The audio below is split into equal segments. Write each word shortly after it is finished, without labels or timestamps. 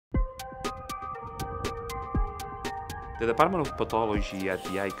The Department of Pathology at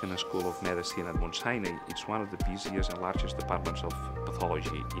the Icahn School of Medicine at Mount Sinai is one of the busiest and largest departments of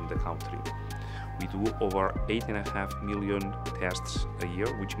pathology in the country. We do over 8.5 million tests a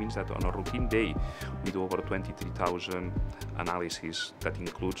year, which means that on a routine day, we do over 23,000 analyses that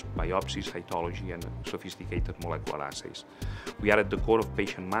includes biopsies, cytology, and sophisticated molecular assays. We are at the core of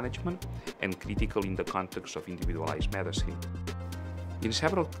patient management and critical in the context of individualized medicine. In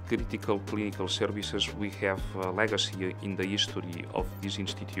several critical clinical services, we have a legacy in the history of this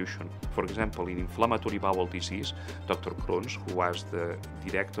institution. For example, in inflammatory bowel disease, Dr. Crohns, who was the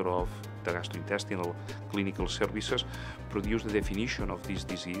director of the gastrointestinal clinical services, produced the definition of this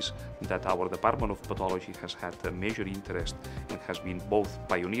disease that our Department of Pathology has had a major interest and has been both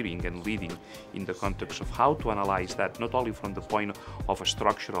pioneering and leading in the context of how to analyze that, not only from the point of a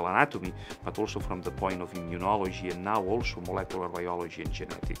structural anatomy, but also from the point of immunology and now also molecular biology and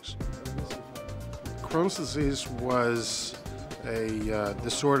genetics. Crohn's disease was a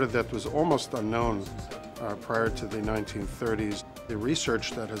disorder that was almost unknown prior to the 1930s. The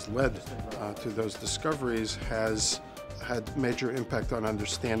research that has led to those discoveries has had major impact on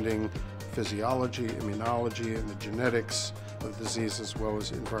understanding physiology, immunology, and the genetics of the disease, as well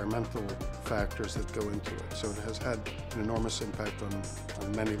as environmental factors that go into it. So it has had an enormous impact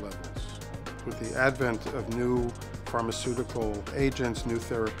on many levels. With the advent of new pharmaceutical agents, new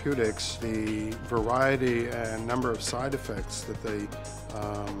therapeutics, the variety and number of side effects that they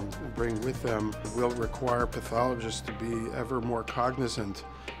bring with them will require pathologists to be ever more cognizant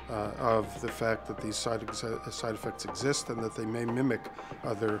of the fact that these side effects exist and that they may mimic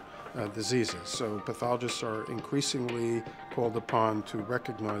other diseases. So pathologists are increasingly called upon to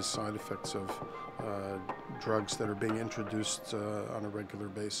recognize side effects of drugs that are being introduced on a regular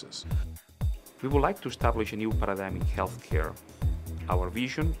basis. We would like to establish a new paradigm in healthcare. Our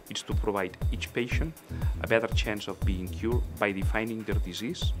vision is to provide each patient a better chance of being cured by defining their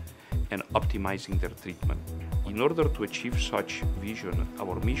disease and optimizing their treatment. In order to achieve such vision,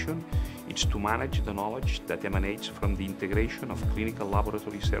 our mission is to manage the knowledge that emanates from the integration of clinical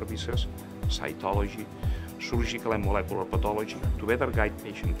laboratory services, cytology, surgical and molecular pathology to better guide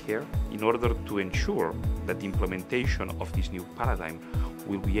patient care in order to ensure that the implementation of this new paradigm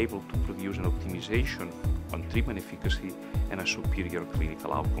will be able to produce an optimization on treatment efficacy and a superior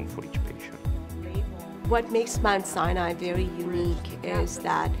clinical outcome for each patient. What makes Mount Sinai very unique is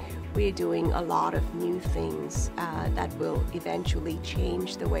that we're doing a lot of new things that will eventually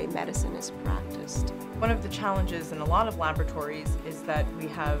change the way medicine is practiced. One of the challenges in a lot of laboratories is that we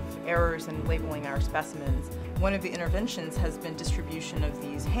have errors in labeling our specimens. One of the interventions has been distribution of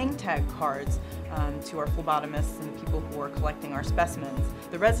these hang tag cards to our phlebotomists and people who are collecting our specimens.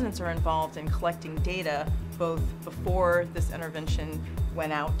 The residents are involved in collecting data both before this intervention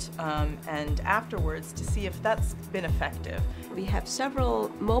went out and afterwards to see if that's been effective. We have several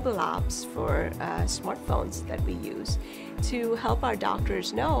mobile apps for smartphones that we use to help our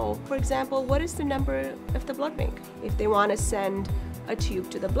doctors know, for example, what is the number of the blood bank. If they want to send a tube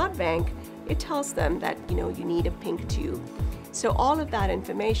to the blood bank, it tells them that you need a pink tube. So all of that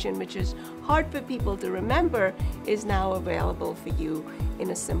information, which is hard for people to remember, is now available for you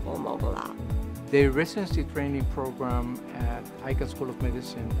in a simple mobile app. The residency training program at Icahn School of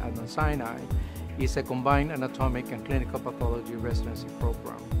Medicine at Mount Sinai is a combined anatomic and clinical pathology residency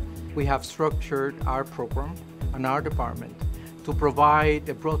program. We have structured our program and our department to provide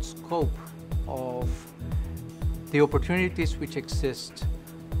a broad scope of the opportunities which exist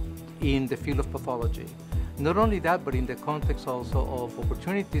in the field of pathology. Not only that, but in the context also of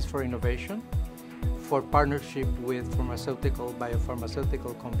opportunities for innovation, for partnership with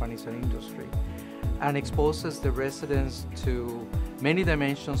biopharmaceutical companies and industry, and exposes the residents to many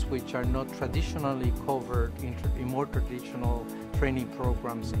dimensions which are not traditionally covered in more traditional training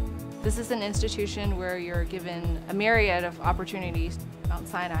programs. This is an institution where you're given a myriad of opportunities. Mount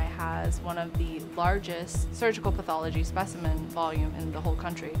Sinai has one of the largest surgical pathology specimen volume in the whole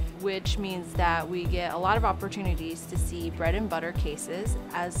country, which means that we get a lot of opportunities to see bread and butter cases,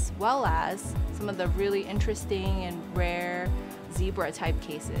 as well as some of the really interesting and rare zebra type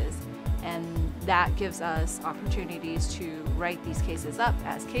cases. And that gives us opportunities to write these cases up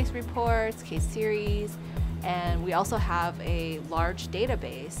as case reports, case series, and we also have a large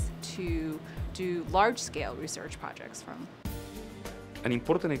database to do large-scale research projects from. An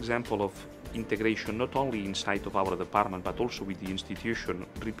important example of integration, not only inside of our department, but also with the institution,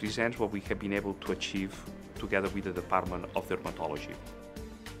 represents what we have been able to achieve together with the Department of Dermatology.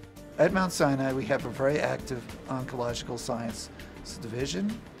 At Mount Sinai, we have a very active oncological science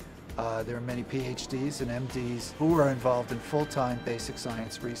division. There are many PhDs and MDs who are involved in full-time basic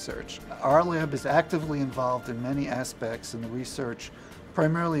science research. Our lab is actively involved in many aspects in the research,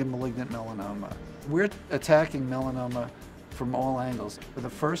 primarily in malignant melanoma. We're attacking melanoma from all angles. For the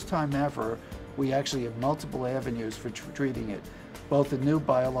first time ever, we actually have multiple avenues for treating it, both the new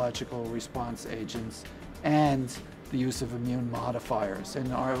biological response agents and the use of immune modifiers.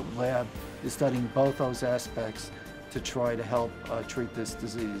 And our lab is studying both those aspects to try to help treat this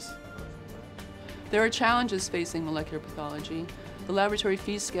disease. There are challenges facing molecular pathology. The laboratory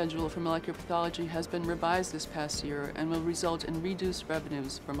fee schedule for molecular pathology has been revised this past year and will result in reduced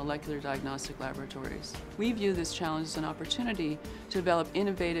revenues for molecular diagnostic laboratories. We view this challenge as an opportunity to develop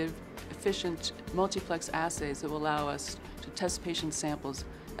innovative, efficient, multiplex assays that will allow us to test patient samples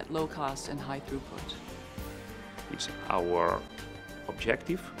at low cost and high throughput. It's our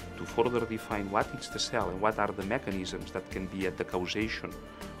objective to further define what is the cell and what are the mechanisms that can be at the causation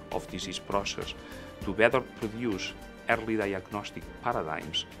of disease process to better produce early diagnostic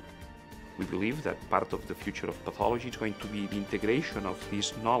paradigms. We believe that part of the future of pathology is going to be the integration of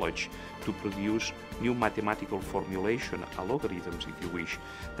this knowledge to produce new mathematical formulation, algorithms if you wish,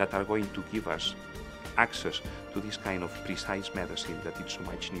 that are going to give us access to this kind of precise medicine that is so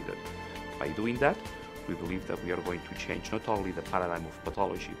much needed. By doing that, we believe that we are going to change not only the paradigm of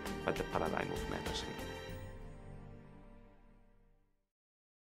pathology, but the paradigm of medicine.